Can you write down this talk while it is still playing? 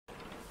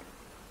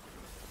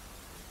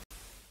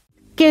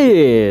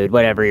Good,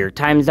 whatever your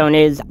time zone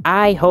is.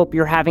 I hope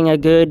you're having a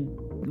good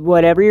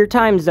whatever your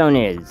time zone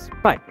is.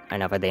 But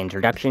enough of the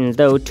introductions,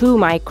 though, to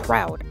my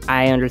crowd.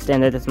 I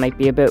understand that this might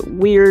be a bit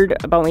weird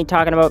about me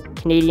talking about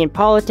Canadian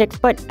politics,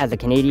 but as a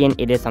Canadian,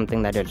 it is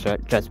something that I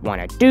just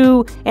want to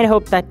do, and I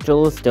hope that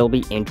you'll still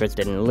be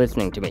interested in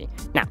listening to me.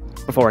 Now,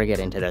 before I get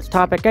into this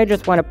topic, I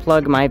just want to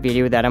plug my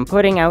video that I'm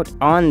putting out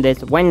on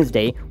this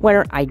Wednesday,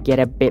 where I get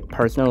a bit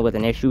personal with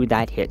an issue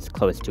that hits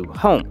close to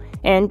home.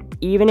 And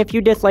even if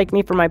you dislike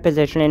me for my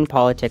position in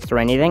politics or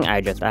anything,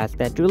 I just ask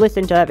that you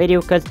listen to that video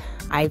because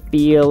I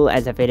feel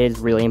as if it is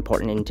really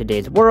important in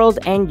today's world,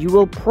 and you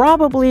will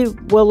probably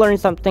learn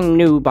something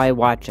new by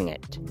watching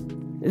it.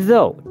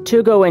 Though,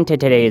 to go into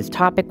today's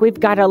topic, we've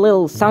got a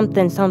little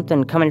something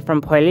coming from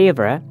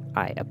Poilievre.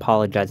 I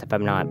apologize if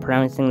I'm not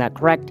pronouncing that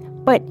correct,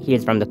 but he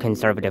is from the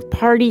Conservative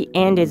Party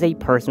and is a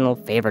personal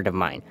favorite of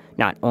mine.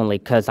 Not only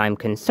because I'm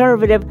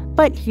conservative,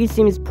 but he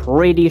seems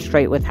pretty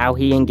straight with how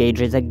he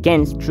engages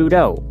against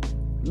Trudeau.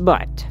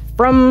 But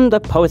from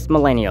the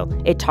Post-Millennial,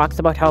 it talks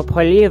about how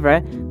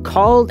Poilievre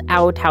called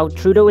out how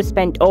Trudeau has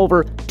spent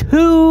over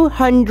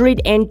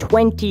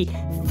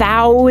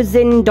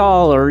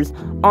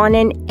 $220,000 on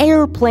an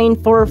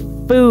airplane for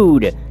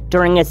food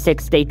during a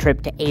 6-day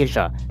trip to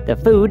Asia. The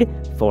food,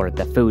 for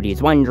the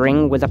foodies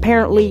wondering, was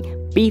apparently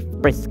beef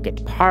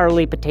brisket,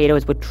 parley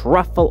potatoes with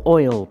truffle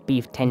oil,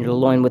 beef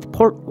tenderloin with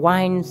port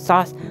wine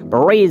sauce,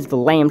 braised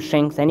lamb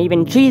shanks, and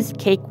even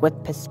cheesecake with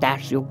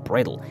pistachio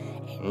brittle.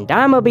 And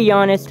I'ma be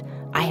honest,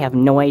 I have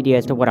no idea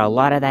as to what a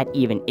lot of that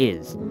even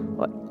is.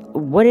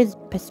 What is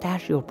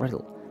pistachio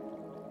brittle?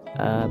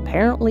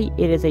 Apparently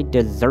it is a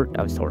dessert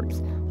of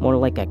sorts, more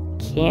like a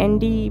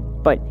candy,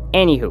 but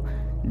anywho,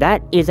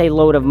 that is a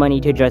load of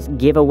money to just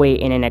give away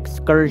in an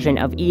excursion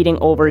of eating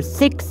over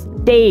 6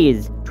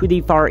 days to the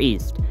Far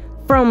East.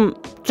 From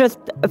just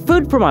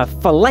food from a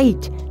filet,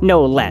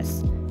 no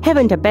less.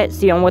 Heaven to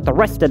Betsy on what the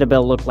rest of the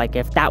bill looked like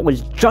if that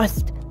was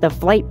just the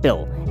flight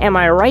bill. Am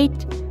I right?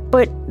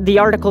 But the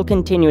article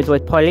continues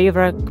with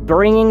Poilievre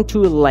bringing to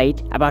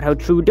light about how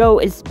Trudeau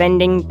is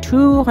spending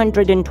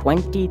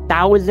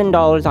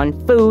 $220,000 on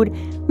food.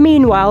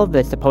 Meanwhile,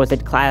 the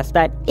supposed class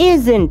that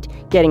isn't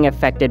getting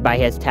affected by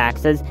his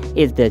taxes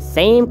is the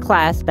same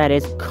class that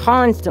is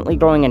constantly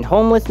growing in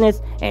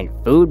homelessness and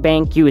food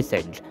bank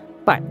usage.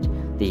 But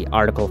the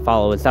article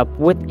follows up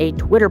with a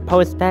Twitter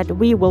post that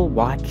we will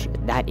watch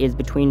that is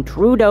between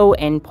Trudeau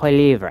and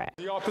Poilievre.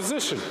 The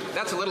opposition.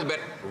 That's a little bit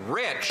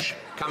rich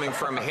coming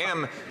from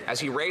him as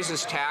he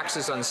raises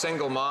taxes on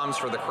single moms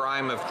for the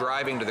crime of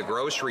driving to the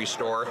grocery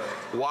store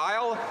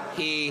while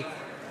he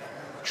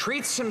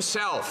treats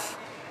himself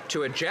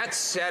to a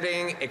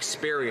jet-setting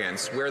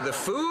experience where the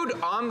food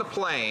on the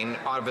plane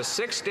of a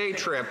 6-day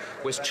trip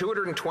was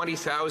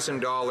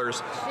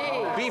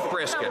 $220,000. Beef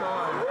brisket,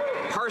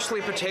 parsley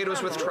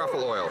potatoes with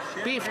truffle oil,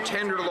 beef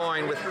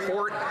tenderloin with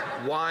port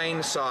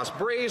wine sauce,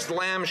 braised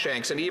lamb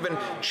shanks, and even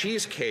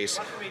cheesecake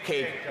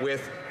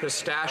with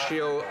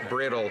pistachio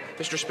brittle.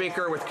 Mr.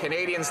 Speaker, with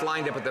Canadians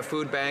lined up at the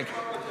food bank,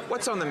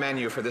 what's on the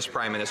menu for this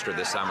Prime Minister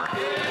this summer?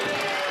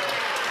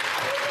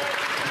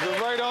 The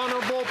Right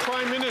Honourable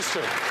Prime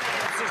Minister.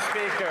 Mr.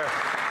 Speaker,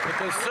 the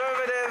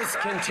Conservatives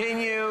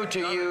continue to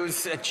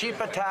use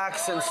cheap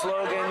attacks and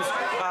slogans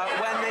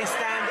when they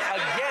stand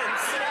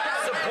against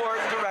support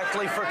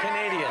directly for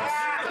Canadians.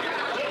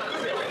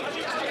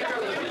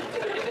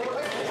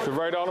 The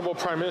Right Honourable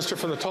Prime Minister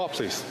from the top,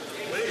 please.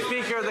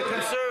 Speaker, the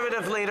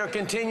Conservative leader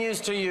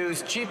continues to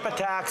use cheap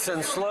attacks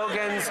and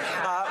slogans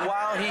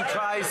while he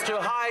tries to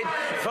hide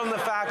from the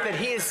fact that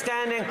he is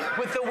standing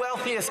with the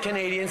wealthiest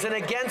Canadians and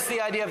against the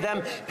idea of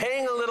them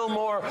paying a little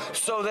more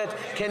so that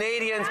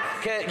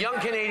young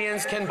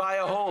Canadians can buy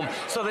a home,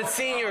 so that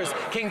seniors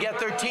can get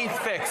their teeth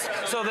fixed,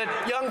 so that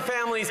young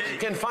families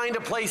can find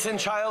a place in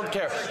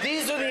childcare.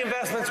 These are the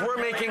investments we're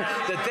making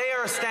that they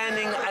are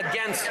standing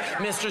against,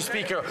 Mr.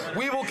 Speaker.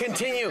 We will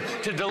continue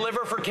to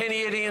deliver for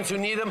Canadians who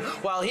need them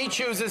while he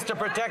chooses to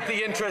protect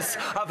the interests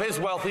of his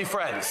wealthy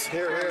friends.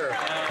 Hear, hear.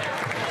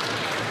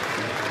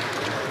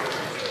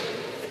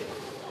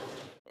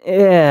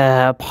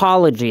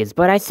 Apologies,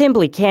 but I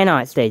simply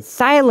cannot stay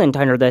silent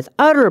under this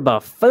utter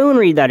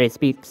buffoonery that I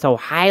speak so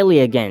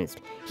highly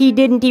against. He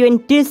didn't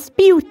even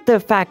dispute the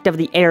fact of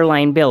the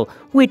airline bill,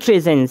 which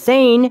is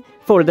insane.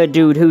 For the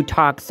dude who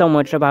talks so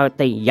much about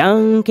the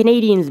young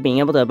Canadians being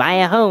able to buy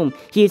a home,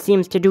 he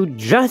seems to do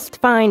just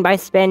fine by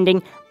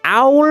spending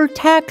our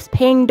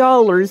tax-paying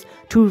dollars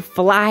to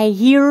fly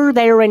here,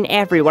 there, and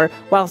everywhere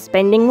while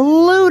spending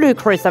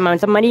ludicrous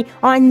amounts of money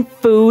on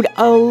food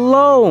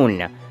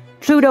alone.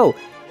 Trudeau,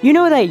 you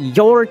know that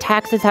your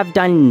taxes have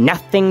done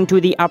nothing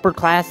to the upper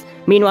class?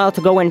 Meanwhile,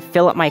 to go and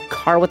fill up my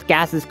car with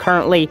gas is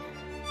currently...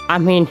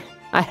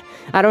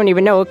 I don't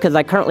even know, because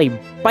I currently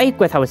bike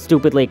with how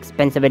stupidly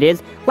expensive it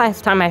is.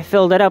 Last time I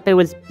filled it up, it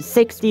was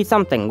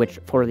 60-something, which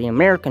for the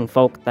American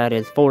folk, that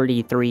is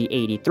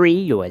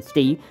 $43.83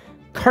 USD.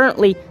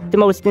 Currently, the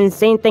most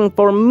insane thing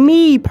for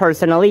me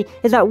personally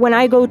is that when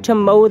I go to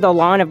mow the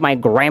lawn of my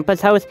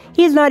grandpa's house,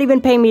 he's not even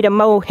paying me to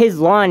mow his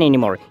lawn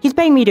anymore. He's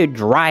paying me to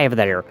drive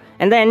there.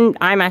 And then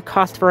I'm at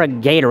cost for a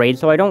Gatorade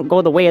so I don't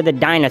go the way of the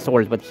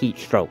dinosaurs with heat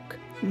stroke.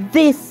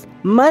 This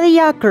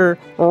motherfucker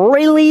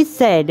really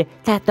said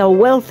that the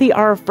wealthy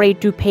are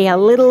afraid to pay a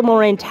little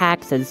more in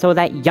taxes so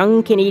that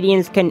young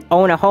Canadians can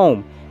own a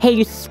home. Hey,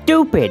 you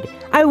stupid!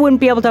 I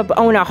wouldn't be able to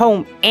own a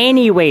home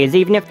anyways,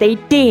 even if they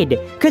did,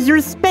 because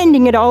you're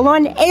spending it all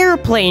on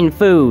airplane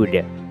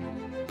food.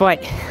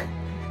 But,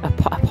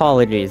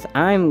 apologies,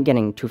 I'm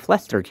getting too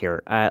flustered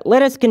here.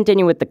 Let us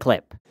continue with the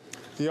clip.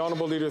 The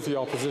Honourable Leader of the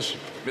Opposition.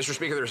 Mr.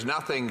 Speaker, there's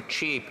nothing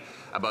cheap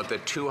about the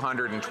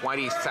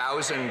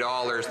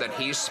 $220,000 that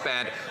he's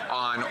spent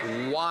on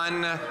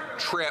one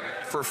trip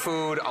for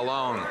food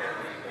alone.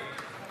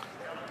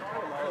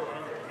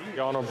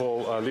 The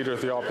Honourable Leader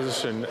of the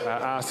Opposition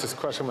asked this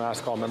question. I'm going to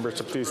ask all members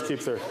to please keep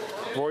their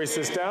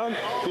voices down.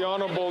 The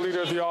Honourable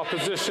Leader of the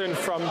Opposition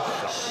from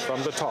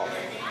the top.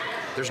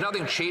 There's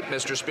nothing cheap,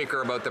 Mr.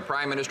 Speaker, about the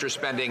Prime Minister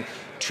spending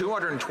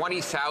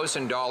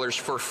 $220,000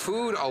 for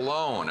food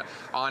alone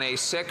on a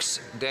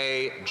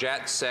 6-day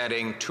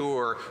jet-setting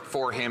tour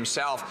for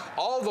himself.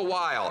 All the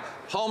while,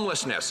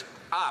 homelessness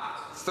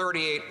up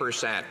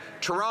 38%.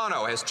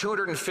 Toronto has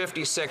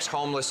 256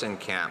 homeless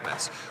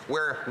encampments,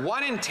 where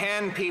 1 in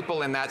 10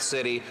 people in that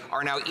city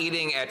are now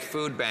eating at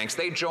food banks.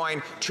 They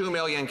join 2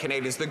 million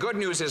Canadians. The good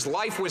news is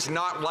life was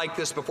not like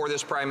this before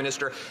this Prime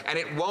Minister, and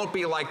it won't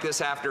be like this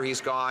after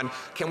he's gone.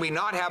 Can we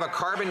not have a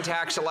carbon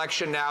tax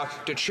election now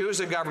to choose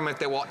a government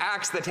that will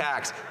axe the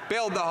tax,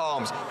 build the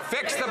homes,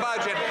 fix the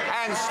budget,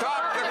 and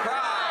stop the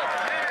crime?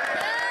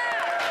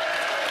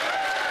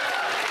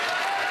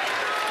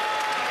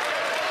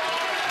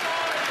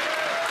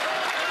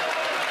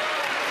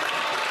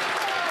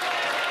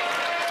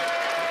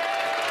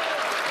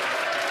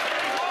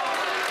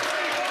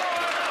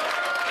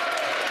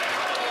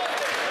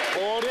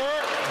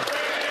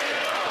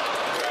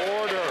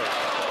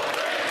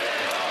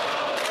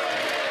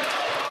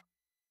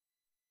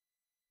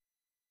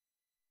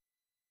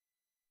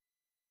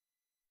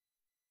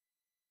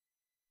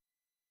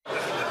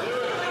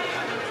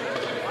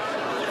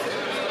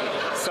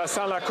 Ça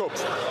sent la coupe.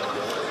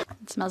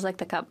 It smells like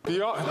the cup. The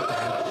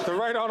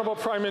Right Honourable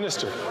Prime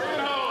Minister.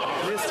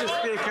 Mr.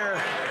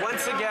 Speaker,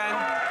 once again,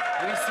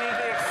 we see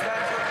the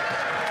extent of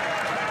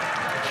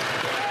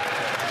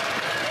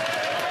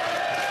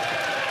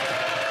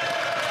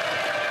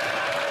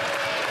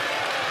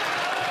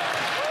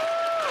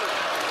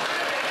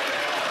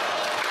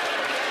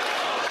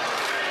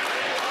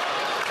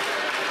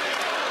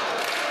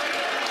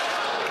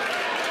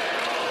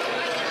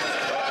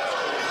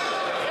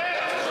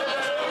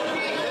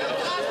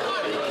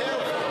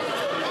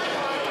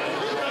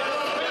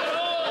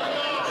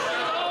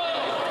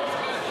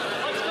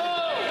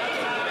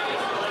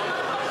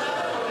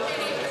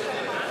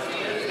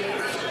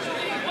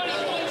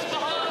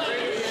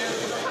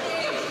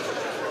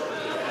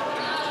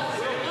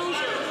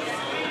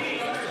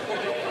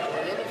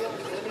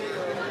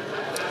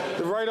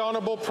The Right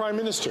Honourable Prime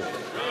Minister.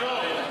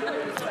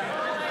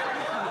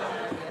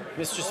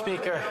 Mr.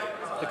 Speaker,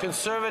 the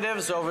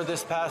Conservatives over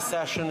this past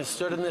session have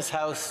stood in this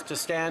House to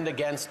stand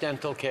against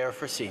dental care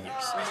for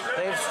seniors.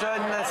 They've stood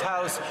in this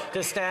House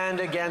to stand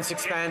against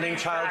expanding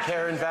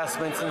childcare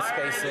investments in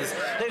spaces.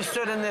 They've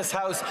stood in this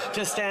House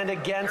to stand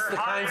against the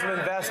kinds of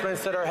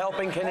investments that are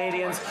helping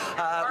Canadians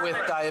with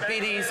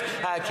diabetes,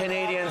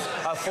 Canadians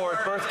afford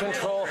birth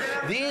control.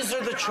 These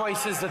are the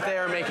choices that they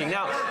are making.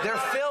 Now, they're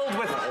filled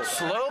with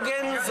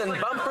slogans and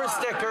bumper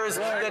stickers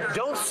that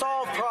don't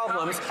solve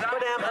problems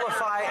but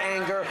amplify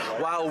anger,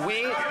 while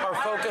we are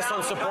focused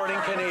on supporting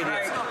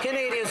Canadians.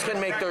 Canadians can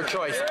make their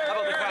choice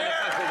about the kind of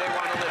country they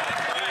want to live in.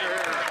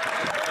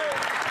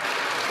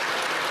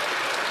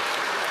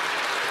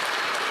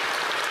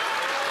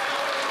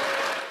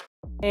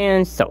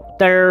 And so,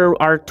 there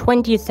are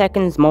 20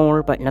 seconds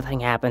more, but nothing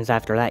happens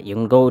after that. You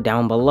can go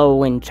down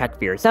below and check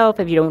for yourself.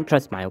 If you don't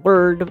trust my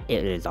word,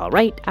 it is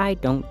alright, I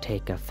don't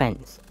take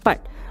offense.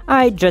 But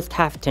I just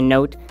have to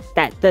note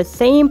that the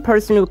same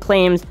person who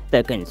claims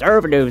the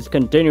Conservatives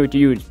continue to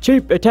use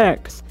cheap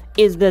attacks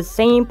is the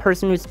same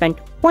person who spent,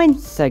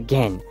 once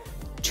again,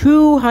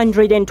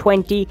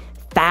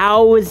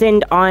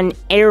 $220,000 on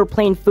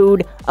airplane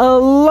food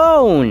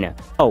alone.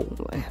 Oh,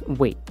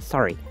 wait,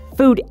 sorry.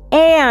 Food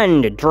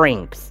and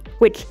drinks,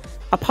 which,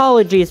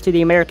 apologies to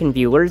the American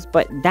viewers,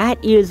 but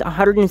that is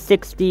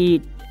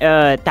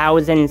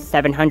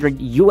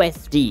 $160,700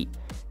 USD.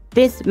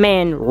 This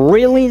man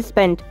really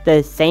spent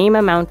the same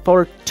amount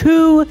for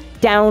 2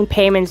 down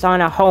payments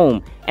on a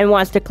home and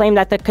wants to claim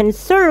that the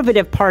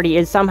Conservative Party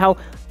is somehow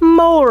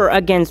more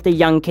against the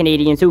young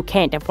Canadians who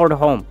can't afford a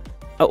home.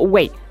 Oh,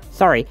 wait,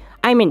 sorry.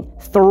 I mean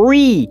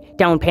 3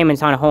 down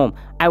payments on a home.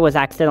 I was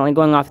accidentally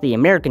going off the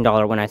American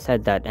dollar when I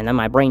said that, and then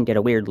my brain did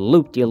a weird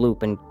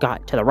loop-de-loop and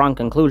got to the wrong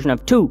conclusion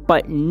of 2.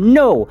 But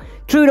no!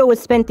 Trudeau has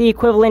spent the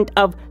equivalent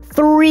of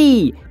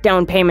 3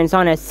 down payments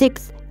on a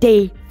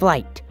 6-day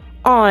flight.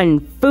 on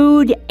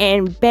food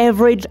and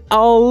beverage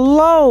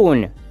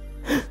alone.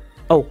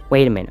 Oh,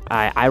 wait a minute.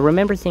 I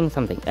remember seeing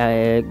something.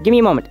 Give me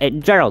a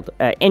moment. Gerald,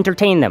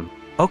 entertain them.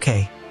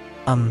 Okay.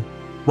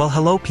 Well,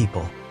 hello,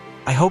 people.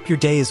 I hope your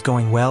day is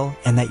going well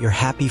and that you're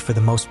happy for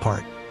the most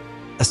part.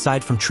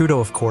 Aside from Trudeau,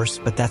 of course,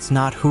 but that's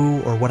not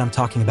who or what I'm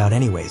talking about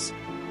anyways.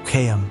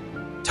 Okay,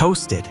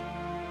 Toasted.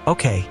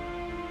 Okay.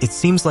 It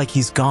seems like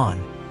he's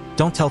gone.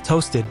 Don't tell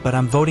Toasted, but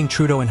I'm voting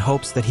Trudeau in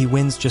hopes that he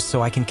wins just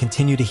so I can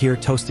continue to hear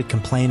Toasted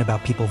complain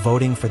about people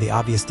voting for the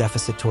obvious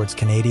deficit towards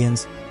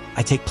Canadians.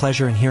 I take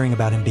pleasure in hearing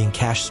about him being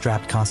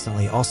cash-strapped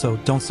constantly. Also,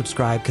 don't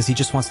subscribe because he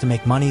just wants to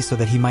make money so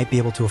that he might be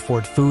able to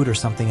afford food or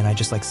something, and I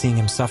just like seeing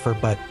him suffer,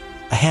 but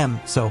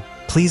ahem, so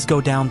please go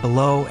down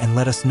below and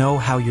let us know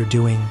how you're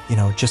doing,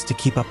 just to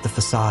keep up the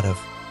facade of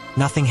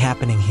nothing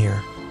happening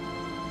here.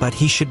 But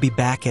he should be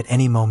back at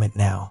any moment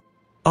now.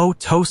 Oh,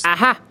 Toast.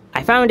 Aha!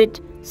 I found it!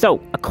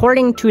 So,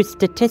 according to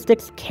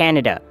Statistics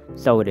Canada,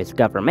 so it is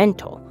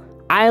governmental,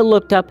 I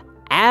looked up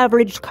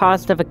average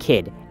cost of a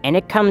kid, and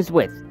it comes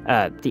with,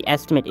 the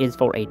estimate is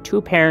for a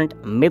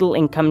 2-parent,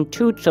 middle-income,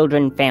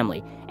 2-children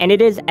family, and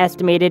it is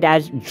estimated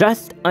as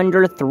just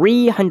under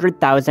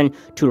 $300,000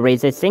 to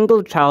raise a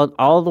single child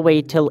all the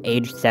way till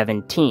age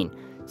 17.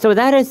 So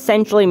that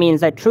essentially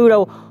means that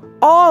Trudeau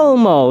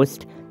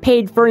almost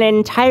paid for an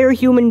entire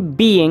human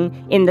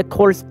being in the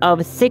course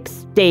of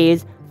 6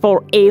 days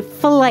for a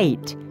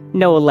flight,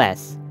 no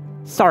less.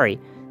 Sorry,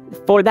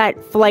 for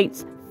that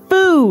flight's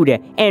food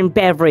and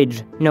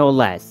beverage, no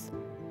less.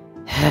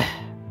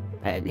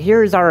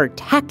 Here's our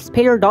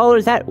taxpayer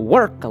dollars at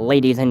work,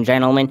 ladies and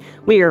gentlemen.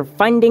 We are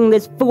funding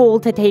this fool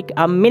to take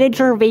a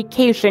miniature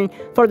vacation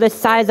for the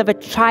size of a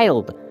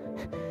child.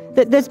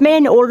 This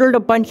man ordered a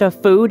bunch of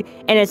food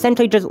and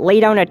essentially just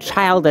laid down a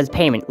child as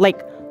payment.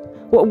 Like,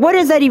 what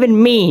does that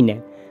even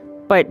mean?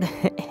 But,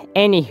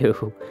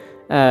 anywho,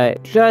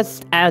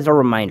 just as a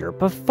reminder,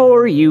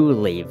 before you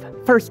leave,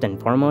 first and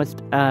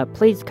foremost,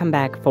 please come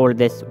back for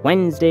this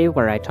Wednesday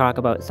where I talk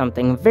about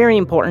something very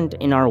important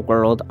in our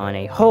world on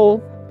a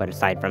whole. But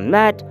aside from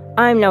that,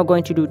 I'm now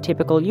going to do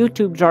typical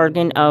YouTube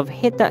jargon of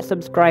hit that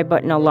subscribe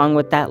button along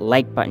with that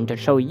like button to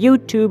show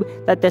YouTube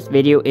that this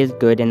video is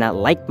good and that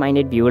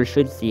like-minded viewers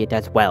should see it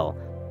as well.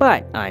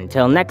 But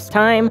until next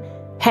time,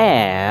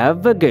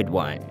 have a good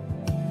one.